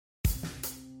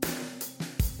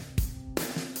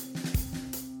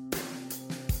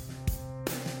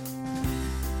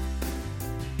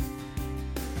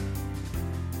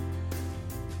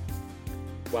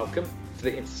Welcome to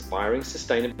the Inspiring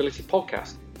Sustainability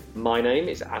Podcast. My name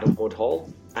is Adam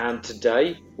Woodhall, and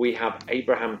today we have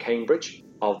Abraham Cambridge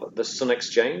of the Sun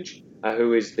Exchange,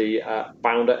 who is the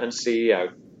founder and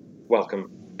CEO.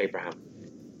 Welcome, Abraham.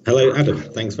 Hello, Adam.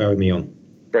 Thanks for having me on.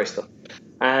 Great stuff.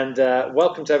 And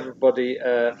welcome to everybody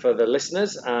for the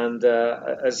listeners. And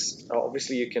as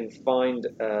obviously you can find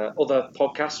other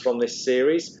podcasts from this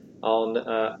series on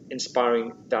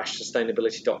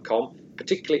inspiring-sustainability.com,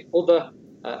 particularly other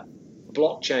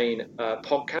blockchain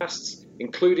podcasts,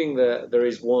 including there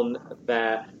is one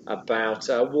there about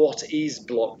what is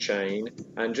blockchain,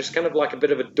 and just kind of like a bit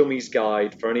of a dummies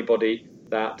guide for anybody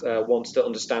that wants to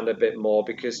understand a bit more,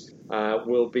 because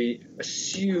we'll be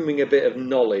assuming a bit of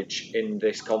knowledge in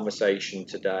this conversation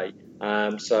today.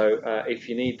 So if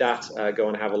you need that, go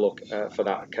and have a look for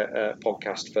that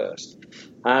podcast first.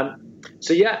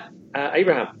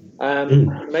 Abraham,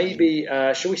 maybe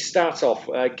shall we start off?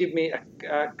 Give me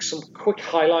some quick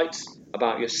highlights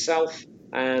about yourself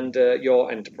and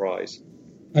your enterprise.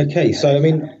 Okay, so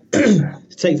to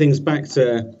take things back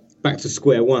to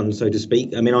square one, so to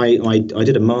speak. I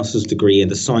did a master's degree in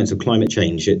the science of climate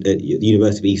change at the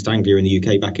University of East Anglia in the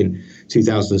UK back in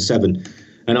 2007.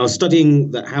 And I was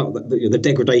studying how the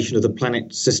degradation of the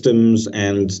planet systems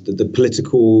and the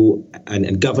political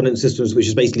and governance systems, which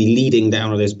is basically leading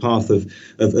down on this path of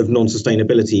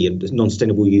non-sustainability and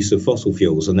non-sustainable use of fossil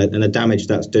fuels and the damage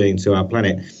that's doing to our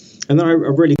planet. And then I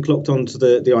really clocked onto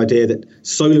the idea that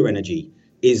solar energy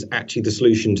is actually the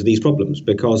solution to these problems,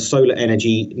 because solar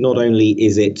energy, not only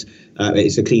is it's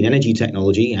a clean energy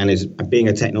technology, and is being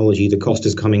a technology, the cost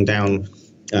is coming down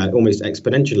almost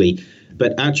exponentially,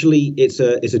 but actually it's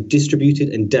a distributed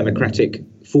and democratic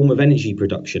form of energy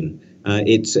production.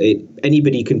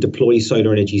 Anybody can deploy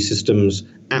solar energy systems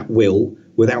at will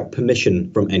without permission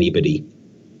from anybody.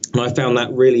 And I found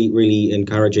that really, really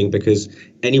encouraging, because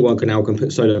anyone can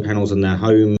put solar panels on their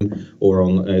home or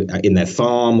in their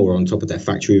farm or on top of their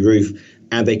factory roof,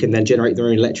 and they can then generate their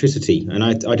own electricity. And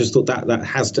I just thought that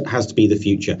has to be the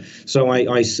future. So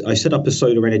I set up a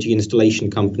solar energy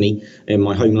installation company in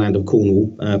my homeland of Cornwall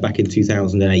back in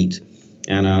 2008,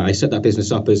 and I set that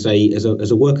business up as a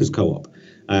workers' co-op.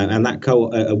 And that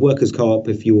a workers' co-op,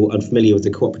 if you're unfamiliar with the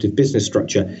cooperative business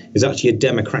structure, is actually a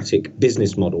democratic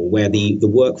business model where the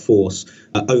workforce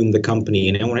own the company,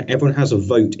 and everyone has a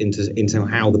vote into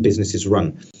how the business is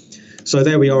run. So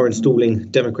there we are, installing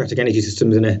democratic energy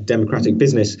systems in a democratic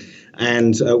business.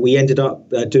 And we ended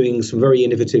up doing some very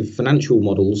innovative financial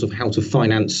models of how to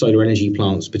finance solar energy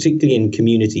plants, particularly in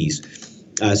communities.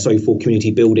 So for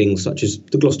community buildings, such as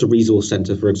the Gloucester Resource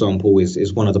Centre, for example,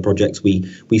 is one of the projects we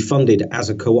funded as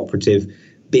a cooperative,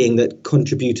 being that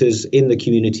contributors in the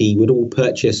community would all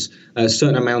purchase a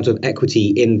certain amount of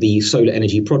equity in the solar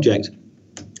energy project,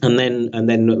 and then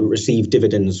receive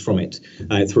dividends from it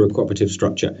through a cooperative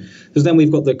structure. Because then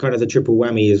we've got the kind of the triple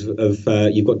whammy of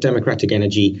you've got democratic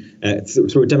energy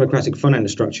through a democratic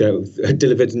finance structure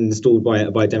delivered and installed by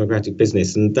a democratic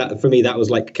business, and that for me that was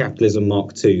like capitalism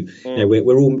Mark II.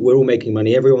 We're all making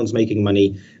money, everyone's making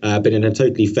money, but in a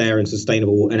totally fair and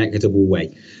sustainable and equitable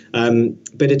way.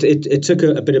 But it took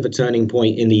a bit of a turning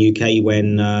point in the UK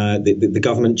when the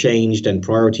government changed and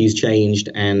priorities changed,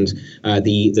 and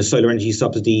the solar energy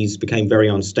subsidies became very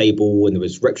unstable, and there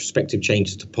was retrospective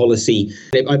changes to policy.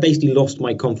 I basically lost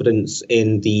my confidence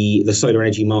in the solar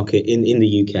energy market in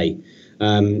the UK.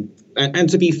 And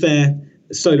to be fair,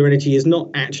 solar energy is not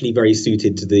actually very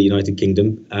suited to the United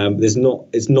Kingdom.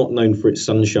 It's not known for its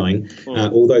sunshine,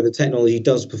 although the technology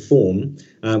does perform.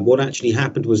 What actually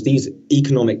happened was these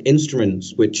economic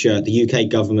instruments, which the UK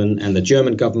government and the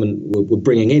German government were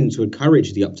bringing in to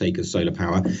encourage the uptake of solar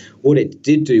power, what it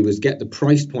did do was get the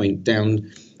price point down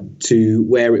to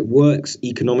where it works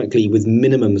economically with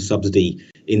minimum subsidy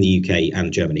in the UK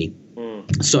and Germany.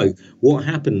 So what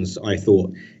happens, I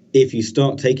thought, if you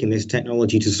start taking this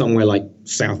technology to somewhere like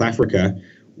South Africa,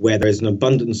 where there's an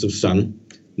abundance of sun,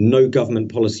 no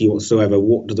government policy whatsoever,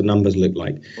 what do the numbers look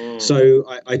like? So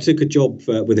I took a job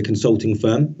with a consulting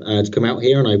firm to come out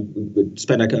here, and I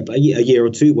spent a year or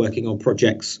two working on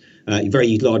projects,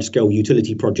 very large-scale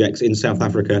utility projects in South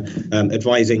Africa,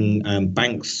 advising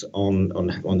banks on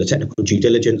the technical due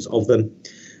diligence of them.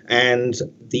 And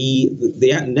the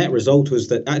net result was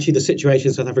that actually the situation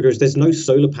in South Africa is there's no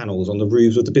solar panels on the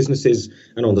roofs of the businesses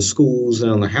and on the schools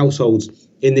and on the households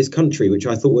in this country, which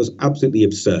I thought was absolutely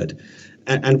absurd.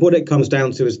 And what it comes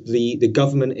down to is the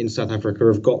government in South Africa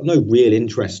have got no real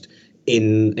interest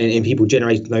in people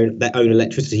generating their own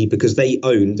electricity, because they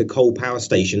own the coal power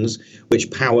stations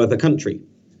which power the country.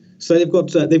 So they've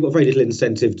got very little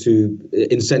incentive to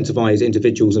incentivize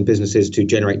individuals and businesses to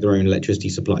generate their own electricity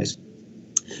supplies.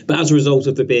 But as a result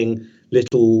of there being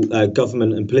little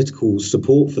government and political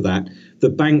support for that, the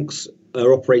banks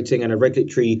are operating in a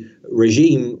regulatory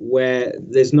regime where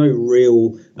there's no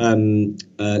real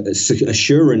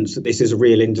assurance that this is a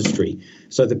real industry.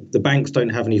 So the banks don't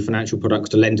have any financial products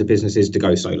to lend to businesses to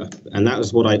go solar. And that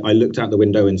was what I looked out the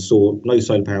window and saw no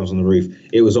solar panels on the roof.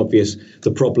 It was obvious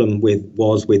the problem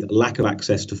was with lack of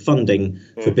access to funding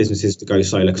for businesses to go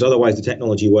solar, because otherwise the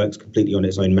technology works completely on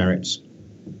its own merits.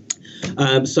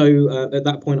 So at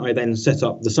that point, I then set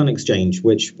up the Sun Exchange,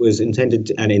 which was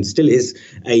intended and it still is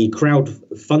a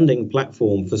crowdfunding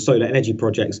platform for solar energy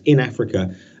projects in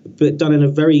Africa, but done in a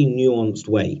very nuanced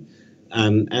way.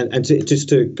 Just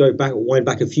to wind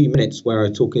back a few minutes where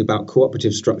I'm talking about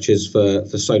cooperative structures for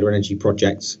solar energy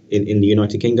projects in the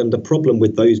United Kingdom, the problem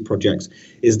with those projects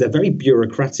is they're very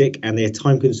bureaucratic and they're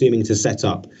time consuming to set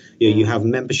up. You have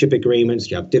membership agreements,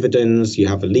 you have dividends, you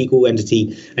have a legal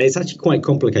entity, and it's actually quite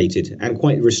complicated and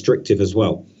quite restrictive as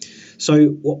well. So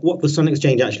what the Sun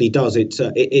Exchange actually does,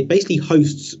 it basically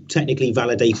hosts technically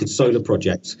validated solar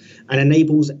projects and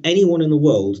enables anyone in the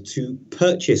world to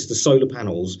purchase the solar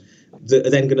panels that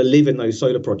are then going to live in those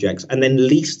solar projects and then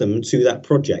lease them to that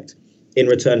project in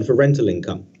return for rental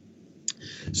income.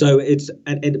 So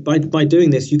by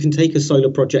doing this, you can take a solar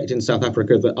project in South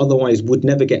Africa that otherwise would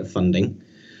never get funding,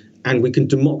 and we can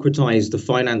democratize the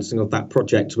financing of that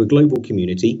project to a global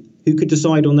community who could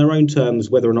decide on their own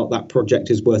terms whether or not that project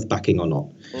is worth backing or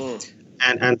not.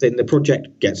 And then the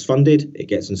project gets funded, it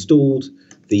gets installed.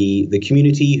 The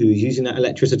community who's using that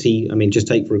electricity, I mean, just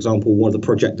take, for example, one of the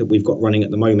projects that we've got running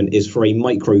at the moment is for a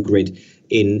microgrid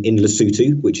in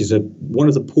Lesotho, which is one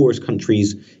of the poorest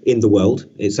countries in the world.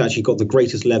 It's actually got the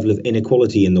greatest level of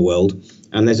inequality in the world.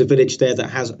 And there's a village there that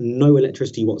has no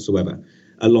electricity whatsoever.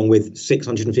 Along with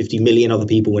 650 million other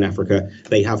people in Africa,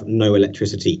 they have no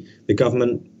electricity. The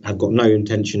government have got no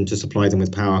intention to supply them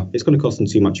with power. It's going to cost them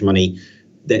too much money.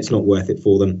 That's not worth it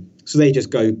for them. So they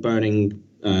just go burning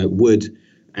wood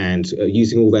and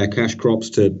using all their cash crops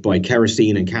to buy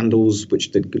kerosene and candles,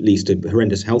 which leads to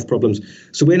horrendous health problems.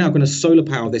 So we're now going to solar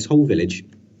power this whole village,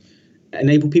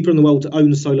 enable people in the world to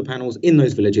own solar panels in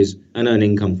those villages and earn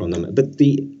income from them. But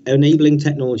the enabling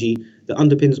technology that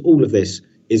underpins all of this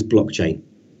is blockchain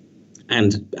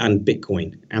and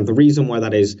Bitcoin. And the reason why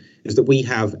that is that we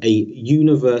have a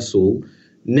universal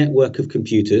network of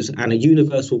computers and a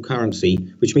universal currency,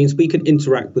 which means we can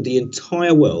interact with the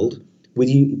entire world with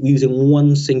using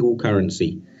one single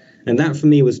currency. And that for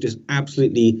me was just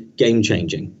absolutely game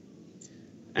changing.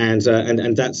 And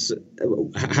that's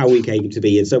how we came to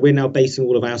be. And so we're now basing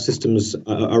all of our systems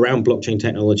around blockchain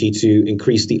technology to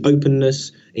increase the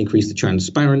openness, increase the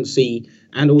transparency,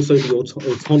 and also the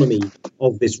autonomy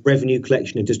of this revenue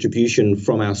collection and distribution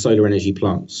from our solar energy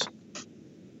plants.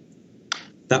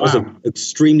 That was an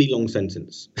extremely long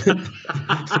sentence.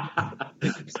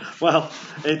 Well,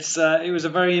 it was a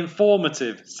very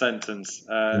informative sentence,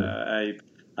 Abe.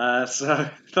 So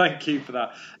thank you for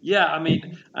that. Yeah, I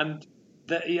mean,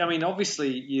 obviously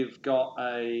you've got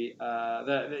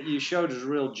you showed us a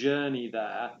real journey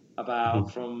there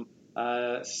about from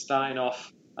starting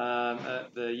off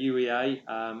at the UEA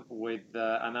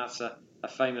and that's a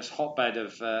famous hotbed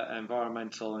of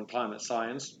environmental and climate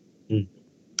science,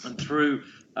 and through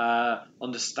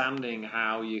understanding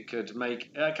how you could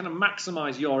make kind of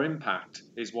maximize your impact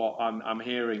is what I'm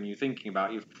hearing you thinking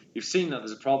about. You've seen that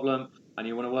there's a problem and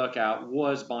you want to work out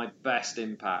what's my best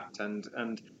impact,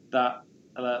 and that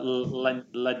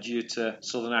led you to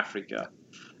Southern Africa.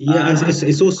 Yeah,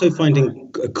 it's also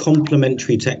finding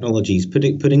complementary technologies,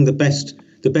 putting the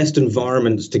best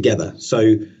environments together.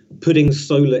 So putting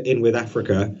solar in with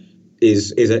Africa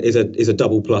is a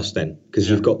double plus then, because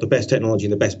you've got the best technology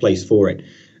and the best place for it.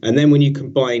 And then when you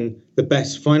combine the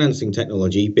best financing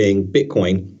technology, being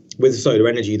Bitcoin, with solar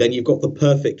energy, then you've got the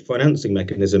perfect financing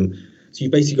mechanism. So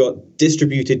you've basically got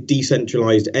distributed,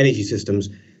 decentralized energy systems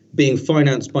being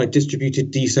financed by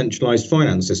distributed, decentralized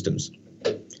finance systems.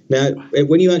 Now,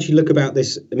 when you actually look about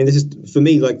this, I mean, this is for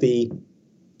me like the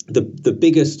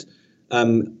biggest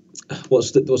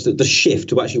what's the shift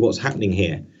to actually what's happening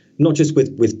here. Not just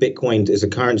with Bitcoin as a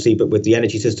currency, but with the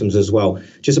energy systems as well.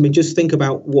 Just think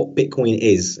about what Bitcoin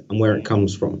is and where it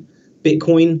comes from.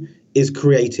 Bitcoin is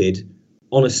created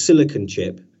on a silicon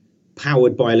chip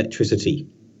powered by electricity.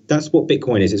 That's what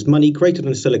Bitcoin is. It's money created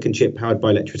on a silicon chip powered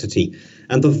by electricity.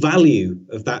 And the value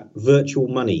of that virtual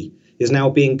money is now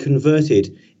being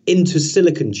converted into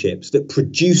silicon chips that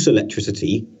produce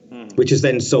electricity, which is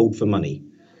then sold for money.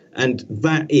 And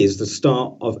that is the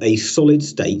start of a solid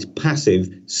state, passive,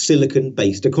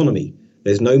 silicon-based economy.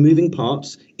 There's no moving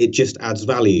parts. It just adds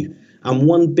value. And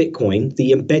one Bitcoin,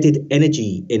 the embedded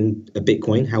energy in a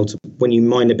Bitcoin, when you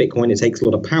mine a Bitcoin, it takes a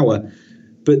lot of power,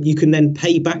 but you can then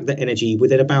pay back that energy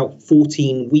within about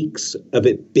 14 weeks of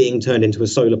it being turned into a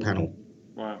solar panel.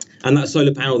 Wow. And that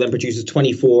solar panel then produces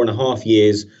 24 and a half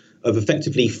years of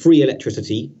effectively free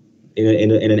electricity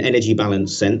in an energy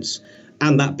balance sense.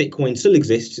 And that Bitcoin still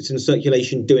exists. It's in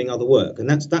circulation doing other work. And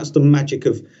that's the magic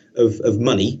of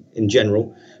money in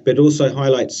general. But it also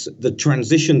highlights the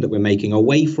transition that we're making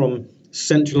away from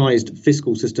centralized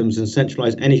fiscal systems and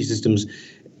centralized energy systems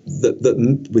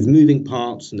that with moving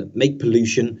parts and that make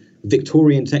pollution,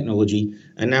 Victorian technology.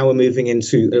 And now we're moving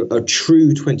into a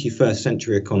true 21st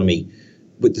century economy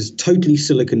with this totally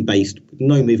silicon based,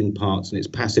 no moving parts, and it's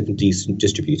passive and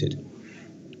distributed.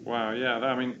 Wow, yeah,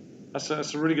 I mean, that's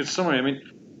a really good summary. I mean,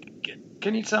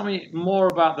 can you tell me more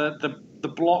about the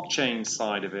blockchain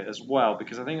side of it as well?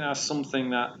 Because I think that's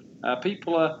something that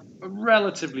people are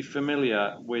relatively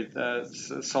familiar with,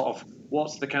 sort of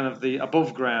what's the kind of the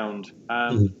above ground,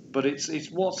 but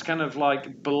it's what's kind of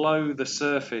like below the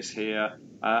surface here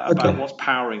about what's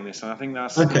powering this, and I think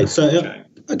that's okay.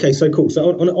 So cool.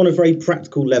 So on a very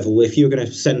practical level, if you're going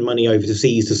to send money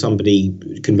overseas to somebody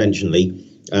conventionally,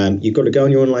 you've got to go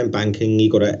on your online banking,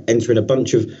 you've got to enter in a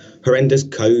bunch of horrendous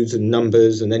codes and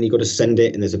numbers, and then you've got to send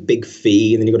it, and there's a big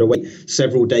fee, and then you've got to wait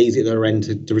several days at the other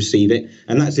end to receive it.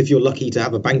 And that's if you're lucky to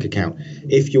have a bank account.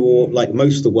 If you're like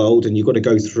most of the world and you've got to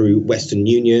go through Western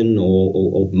Union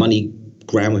or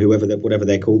MoneyGram or whatever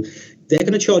they're called, they're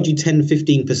going to charge you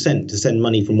 10-15% to send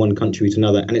money from one country to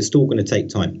another, and it's still going to take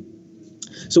time.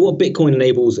 So what Bitcoin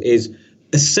enables is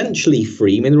essentially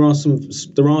free. I mean,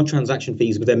 there are transaction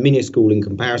fees, but they're minuscule in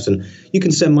comparison. You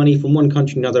can send money from one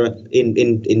country to another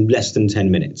in less than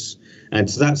 10 minutes. And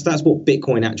so that's what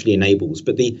Bitcoin actually enables.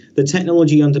 But the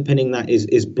technology underpinning that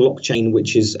is blockchain,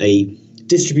 which is a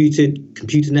distributed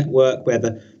computer network where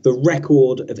the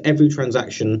record of every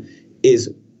transaction is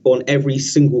on every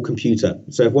single computer.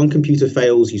 So if one computer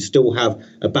fails, you still have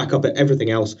a backup of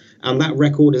everything else, and that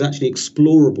record is actually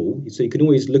explorable. So you can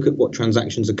always look at what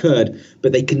transactions occurred,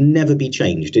 but they can never be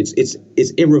changed. It's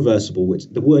irreversible.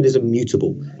 The word is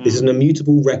immutable. This is an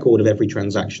immutable record of every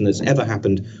transaction that's ever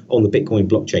happened on the Bitcoin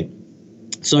blockchain.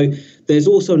 So there's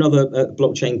also another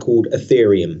blockchain called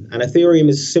Ethereum, and Ethereum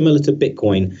is similar to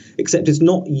Bitcoin, except it's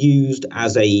not used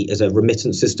as a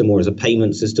remittance system or as a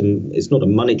payment system. It's not a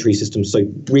monetary system.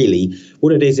 So really,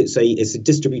 what it is, it's a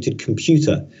distributed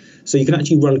computer. So you can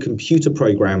actually run computer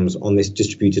programs on this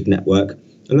distributed network,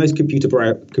 and those computer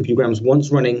programs,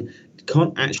 once running,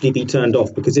 can't actually be turned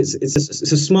off because it's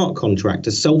a smart contract,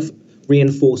 a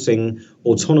self-reinforcing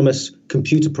autonomous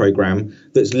computer program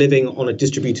that's living on a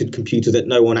distributed computer that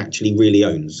no one actually really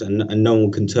owns and no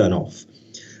one can turn off.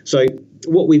 So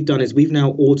what we've done is we've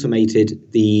now automated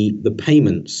the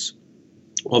payments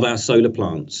of our solar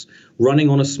plants running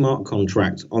on a smart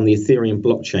contract on the Ethereum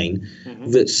blockchain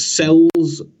that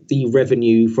sells the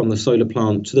revenue from the solar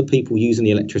plant to the people using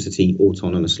the electricity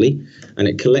autonomously, and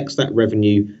it collects that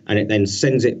revenue and it then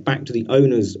sends it back to the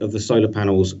owners of the solar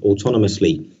panels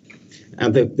autonomously.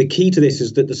 And the key to this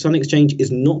is that the Sun Exchange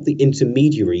is not the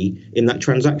intermediary in that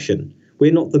transaction.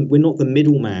 We're not the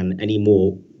middleman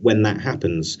anymore when that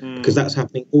happens, because that's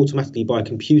happening automatically by a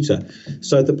computer.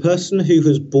 So the person who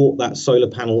has bought that solar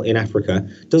panel in Africa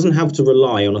doesn't have to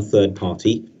rely on a third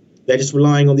party. They're just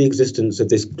relying on the existence of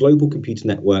this global computer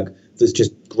network that's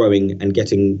just growing and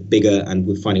getting bigger, and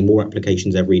we're finding more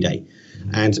applications every day.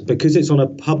 And because it's on a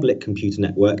public computer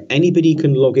network, anybody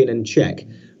can log in and check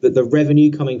that the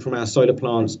revenue coming from our solar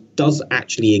plants does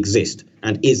actually exist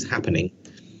and is happening.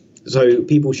 So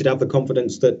people should have the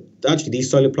confidence that actually these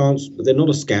solar plants, they're not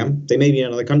a scam. They may be in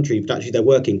another country, but actually they're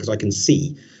working because I can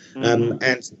see. And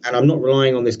I'm not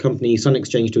relying on this company, Sun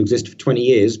Exchange, to exist for 20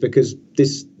 years because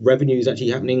this revenue is actually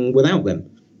happening without them.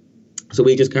 So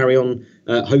we just carry on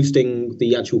hosting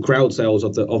the actual crowd sales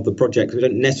of the project. We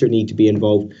don't necessarily need to be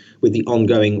involved with the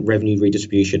ongoing revenue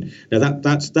redistribution. Now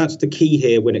that's the key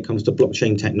here when it comes to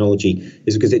blockchain technology,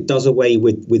 is because it does away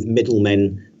with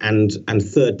middlemen and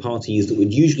third parties that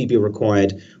would usually be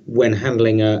required when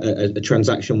handling a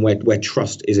transaction where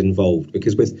trust is involved.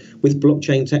 Because with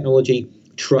blockchain technology,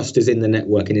 trust is in the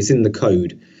network and it's in the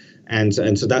code, and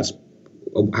so that's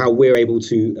how we're able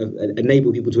to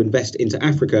enable people to invest into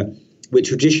Africa, which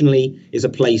traditionally is a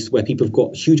place where people have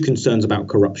got huge concerns about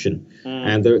corruption.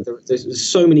 And there's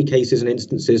so many cases and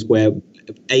instances where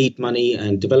aid money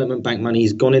and development bank money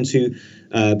has gone into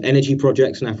energy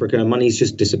projects in Africa, and money's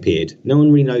just disappeared. No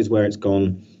one really knows where it's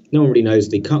gone. No one really knows.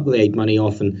 They cut the aid money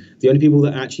off, and the only people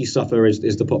that actually suffer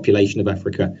is the population of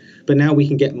Africa. But now we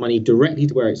can get money directly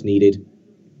to where it's needed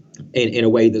in a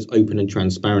way that's open and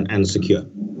transparent and secure.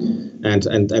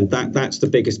 and that's the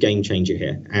biggest game changer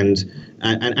here. And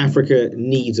Africa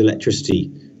needs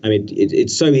electricity. I mean,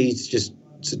 it's so easy just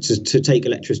to take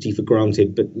electricity for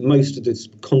granted, but most of this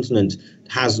continent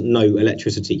has no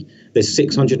electricity. There's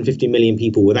 650 million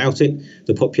people without it.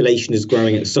 The population is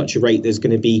growing at such a rate. There's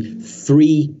going to be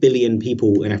 3 billion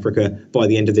people in Africa by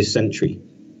the end of this century.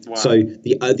 Wow. So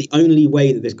the only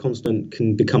way that this continent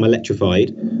can become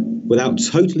electrified without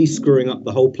totally screwing up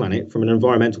the whole planet from an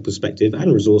environmental perspective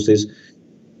and resources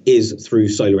is through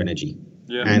solar energy.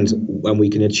 Yeah. And when we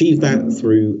can achieve that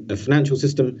through a financial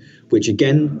system, which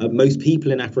again, most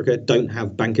people in Africa don't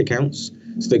have bank accounts.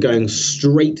 So they're going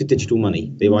straight to digital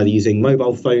money. They're either using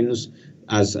mobile phones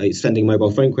as sending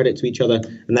mobile phone credit to each other.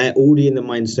 And they're already in the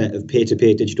mindset of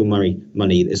peer-to-peer digital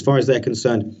money. As far as they're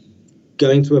concerned,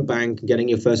 going to a bank and getting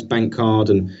your first bank card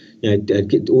and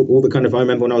get all the kind of, I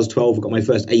remember when I was 12, I got my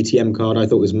first ATM card. I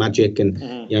thought it was magic, and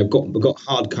got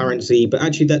hard currency. But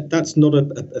actually that's not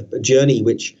a journey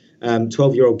which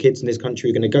 12-year-old kids in this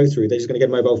country are going to go through. They're just going to get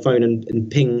a mobile phone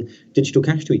and ping digital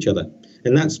cash to each other.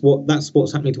 And that's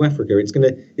what's happening to Africa.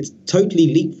 It's totally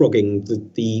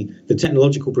leapfrogging the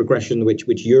technological progression which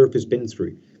Europe has been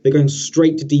through. They're going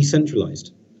straight to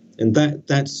decentralized. And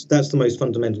that's the most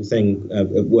fundamental thing of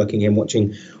working here,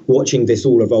 watching this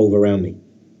all evolve around me.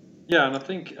 Yeah, and I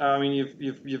think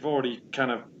you've already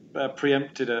kind of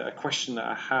preempted a question that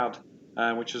I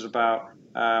had, which was about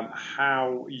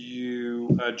how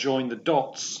you join the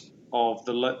dots of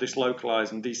this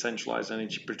localized and decentralized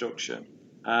energy production,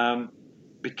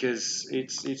 because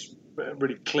it's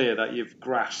really clear that you've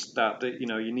grasped that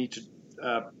you need to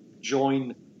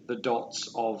join the dots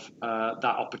of that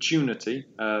opportunity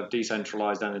of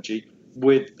decentralized energy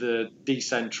with the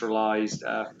decentralized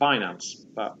finance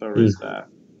that there is there.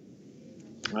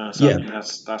 So I think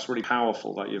that's really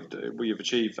powerful that you've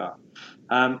achieved that.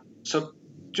 So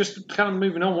just kind of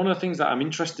moving on, one of the things that I'm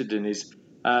interested in is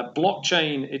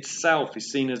blockchain itself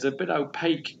is seen as a bit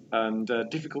opaque and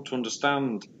difficult to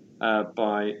understand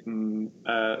by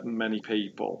many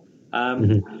people.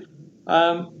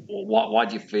 Why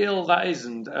do you feel that is,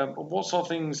 and what sort of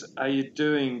things are you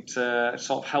doing to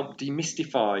sort of help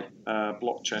demystify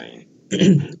blockchain?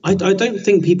 I don't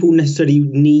think people necessarily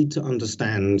need to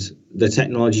understand the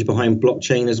technology behind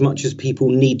blockchain as much as people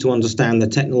need to understand the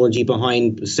technology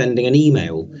behind sending an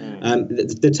email.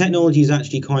 The technology is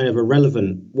actually kind of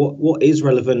irrelevant. What is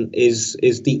relevant is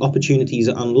the opportunities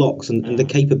it unlocks and the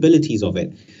capabilities of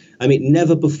it. I mean,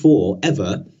 never before,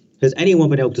 ever, has anyone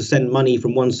been able to send money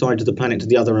from one side of the planet to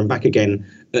the other and back again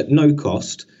at no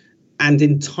cost and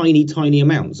in tiny, tiny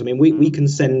amounts. I mean, we can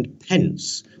send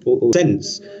pence or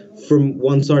cents from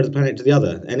one side of the planet to the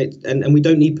other, and we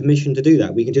don't need permission to do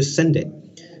that. We can just send it.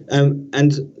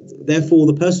 And therefore,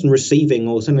 the person receiving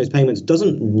or sending those payments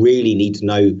doesn't really need to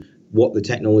know what the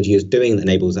technology is doing that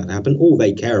enables that to happen. All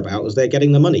they care about is they're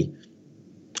getting the money.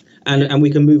 And we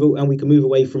can move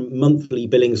away from monthly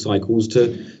billing cycles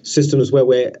to systems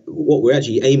where what we're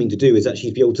actually aiming to do is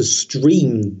actually be able to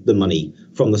stream the money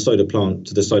from the solar plant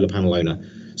to the solar panel owner,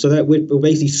 so that we're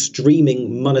basically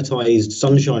streaming monetized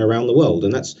sunshine around the world.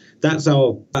 And that's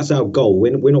our goal.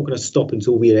 We're not going to stop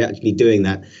until we're actually doing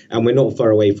that, and we're not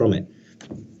far away from it.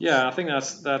 Yeah, I think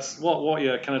that's what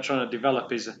you're kind of trying to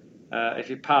develop is, if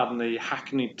you pardon the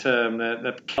hackneyed term,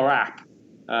 the killer app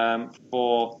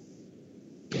for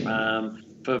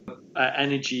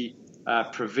energy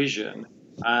provision,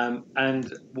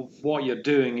 and what you're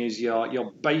doing is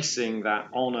you're basing that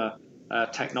on a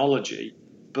technology.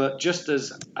 But just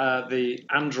as the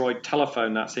Android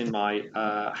telephone that's in my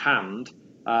hand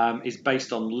is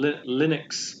based on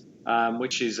Linux,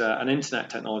 which is an internet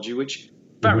technology which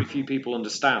very few people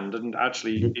understand, and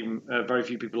actually even very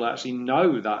few people actually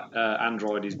know that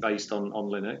Android is based on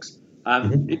Linux.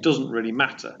 It doesn't really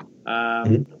matter.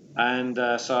 And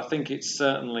so I think it's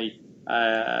certainly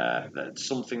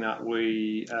something that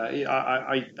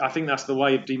I think that's the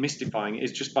way of demystifying it,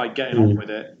 is just by getting on with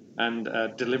it and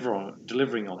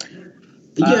delivering on it.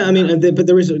 Yeah, I mean, but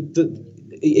there is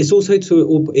it's also it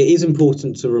is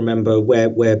important to remember where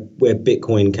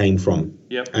Bitcoin came from.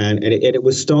 Yep. And it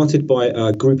was started by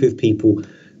a group of people.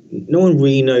 No one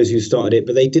really knows who started it,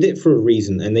 but they did it for a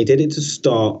reason, and they did it to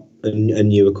start a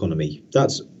new economy.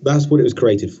 That's what it was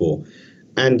created for.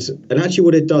 And actually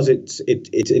what it does, it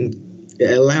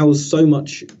allows so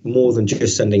much more than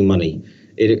just sending money.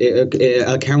 It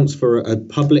accounts for a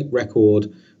public record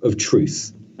of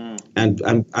truth. And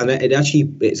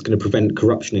it's going to prevent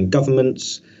corruption in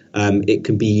governments. It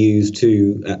can be used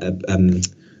to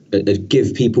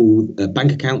give people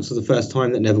bank accounts for the first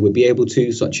time that never would be able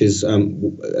to, such as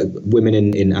women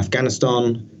in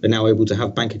Afghanistan are now able to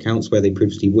have bank accounts where they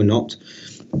previously were not.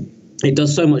 It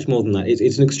does so much more than that.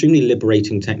 It's an extremely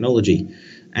liberating technology,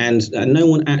 and no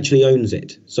one actually owns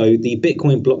it. So the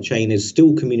Bitcoin blockchain is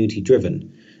still community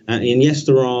driven. And yes,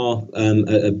 there are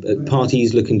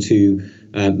parties looking to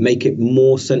make it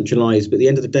more centralized, but at the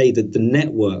end of the day, the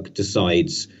network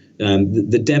decides.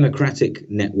 The democratic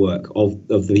network of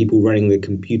the people running the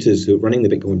computers who are running the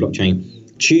Bitcoin blockchain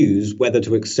choose whether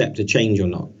to accept a change or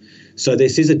not. So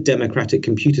this is a democratic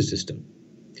computer system.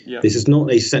 Yeah. This is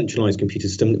not a centralized computer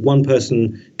system. One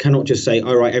person cannot just say,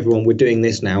 all right, everyone, we're doing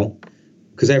this now.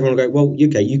 Because everyone will go, well,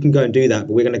 okay, you can go and do that,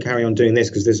 but we're going to carry on doing this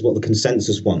because this is what the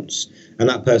consensus wants. And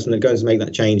that person that goes to make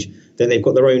that change, then they've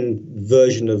got their own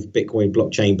version of Bitcoin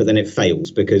blockchain, but then it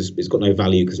fails because it's got no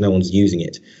value because no one's using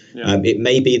it. Yeah. It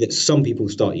may be that some people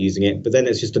start using it, but then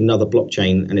it's just another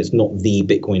blockchain and it's not the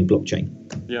Bitcoin blockchain.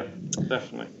 Yeah,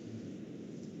 definitely.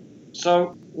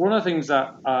 So one of the things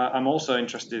that I'm also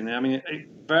interested in, I mean,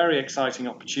 very exciting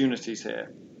opportunities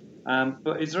here.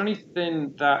 But is there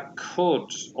anything that could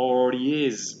or already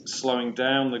is slowing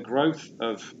down the growth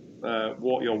of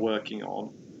what you're working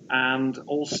on, and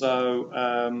also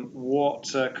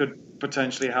what could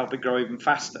potentially help it grow even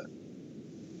faster?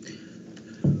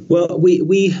 Well,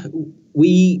 we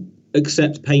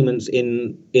accept payments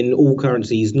in all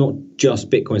currencies, not just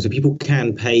Bitcoin. So people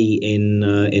can pay in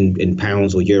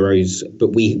pounds or euros,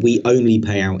 but we only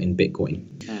pay out in Bitcoin.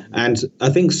 And I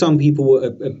think some people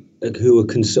who are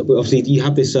obviously you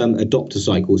have this adopter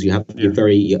cycles. You have your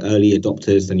very early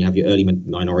adopters, then you have your early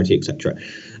minority, etc.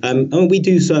 And we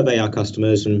do survey our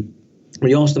customers and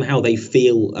we ask them how they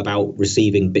feel about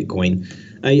receiving Bitcoin.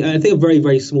 I think a very,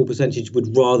 very small percentage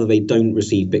would rather they don't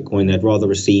receive Bitcoin. They'd rather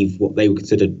receive what they would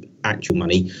consider actual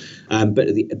money. But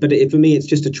for me, it's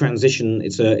just a transition.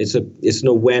 It's an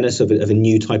awareness of a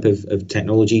new type of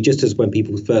technology. Just as when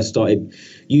people first started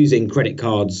using credit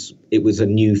cards, it was a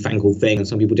new fangled thing, and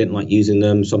some people didn't like using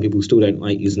them. Some people still don't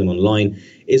like using them online.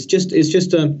 It's just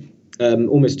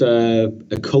almost a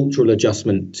cultural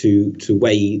adjustment to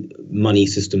way money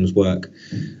systems work.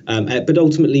 But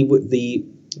ultimately,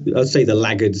 I'd say the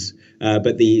laggards,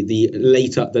 but the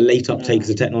late uptakers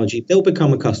of technology, they'll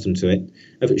become accustomed to it.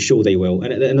 Sure, they will.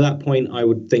 And at that point, I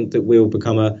would think that we'll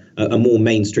become a more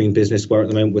mainstream business. Where at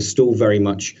the moment we're still at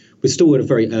a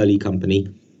very early company.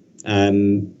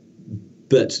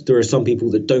 But there are some people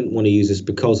that don't want to use this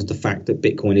because of the fact that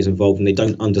Bitcoin is involved and they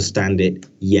don't understand it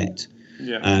yet.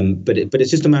 Yeah. But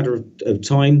it's just a matter of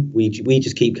time. We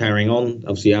just keep carrying on.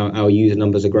 Obviously, our user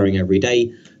numbers are growing every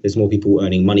day. There's more people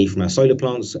earning money from our solar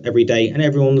plants every day, and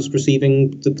everyone's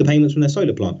receiving the payments from their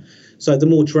solar plant. So the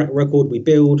more track record we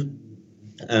build,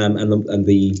 and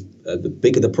the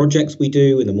bigger the projects we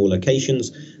do, and the more locations,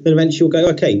 then eventually we'll go,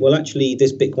 okay, well, actually,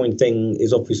 this Bitcoin thing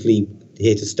is obviously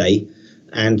here to stay,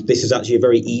 and this is actually a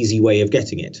very easy way of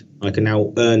getting it. I can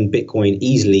now earn Bitcoin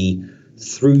easily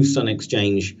through Sun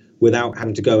Exchange without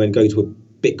having to go to a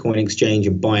Bitcoin exchange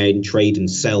and buy and trade and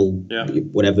sell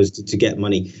whatever to get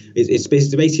money. It's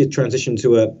basically a transition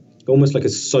to almost like a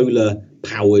solar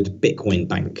powered Bitcoin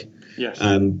bank. Yes.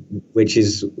 Which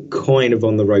is kind of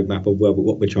on the roadmap of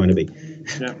what we're trying to be.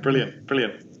 Yeah, brilliant.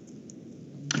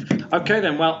 Okay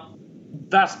then, well,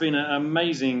 that's been an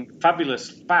amazing,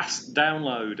 fabulous, fast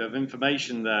download of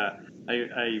information there,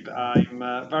 Abe.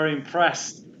 I'm very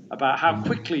impressed about how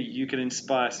quickly you can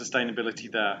inspire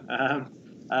sustainability there.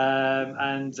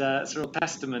 And it's a real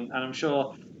testament, and I'm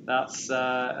sure that's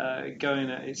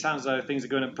it sounds as though things are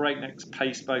going at breakneck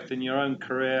pace, both in your own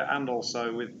career and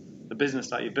also with the business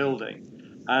that you're building.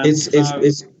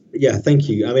 Yeah, thank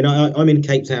you. I mean, I'm in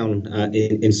Cape Town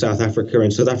in South Africa,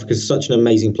 and South Africa is such an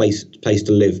amazing place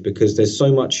to live because there's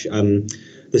so much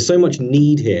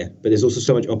need here, but there's also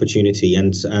so much opportunity,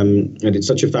 and it's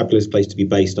such a fabulous place to be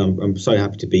based. I'm so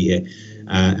happy to be here,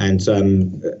 and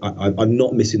I'm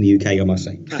not missing the UK, I must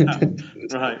say.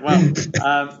 Right. Well,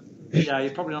 yeah,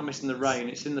 you're probably not missing the rain.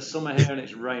 It's in the summer here, and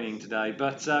it's raining today.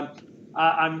 But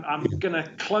I'm going to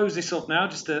close this up now,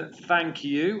 just to thank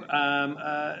you.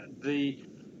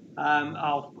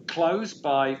 I'll close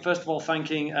by, first of all,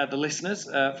 thanking the listeners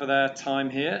for their time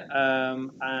here.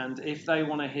 And if they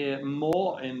want to hear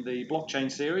more in the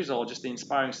blockchain series or just the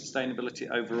Inspiring Sustainability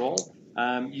overall,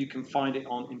 you can find it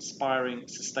on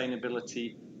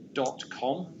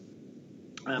inspiringsustainability.com.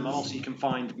 And also you can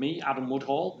find me, Adam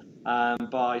Woodhall,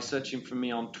 by searching for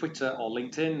me on Twitter or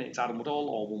LinkedIn. It's Adam Woodhall,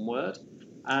 all one word.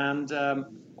 And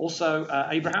also,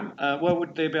 Abraham, where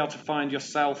would they be able to find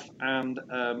yourself and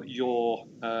your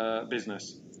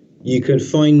business? You can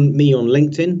find me on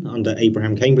LinkedIn under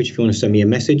Abraham Cambridge if you want to send me a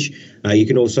message. You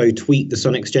can also tweet the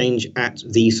Sun Exchange at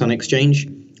the Sun Exchange.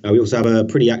 We also have a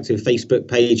pretty active Facebook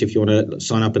page. If you want to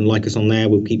sign up and like us on there,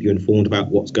 we'll keep you informed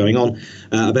about what's going on.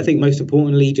 But I think most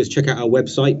importantly, just check out our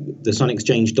website,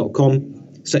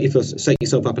 thesunexchange.com. Set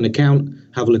yourself up an account,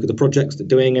 have a look at the projects they're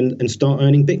doing, and start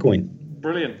earning Bitcoin.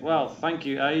 Brilliant. Well, thank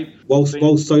you, Abe.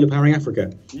 Whilst solar powering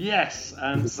Africa. Yes,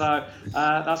 and so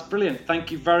that's brilliant.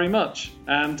 Thank you very much.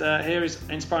 And here is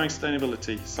Inspiring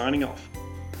Sustainability signing off.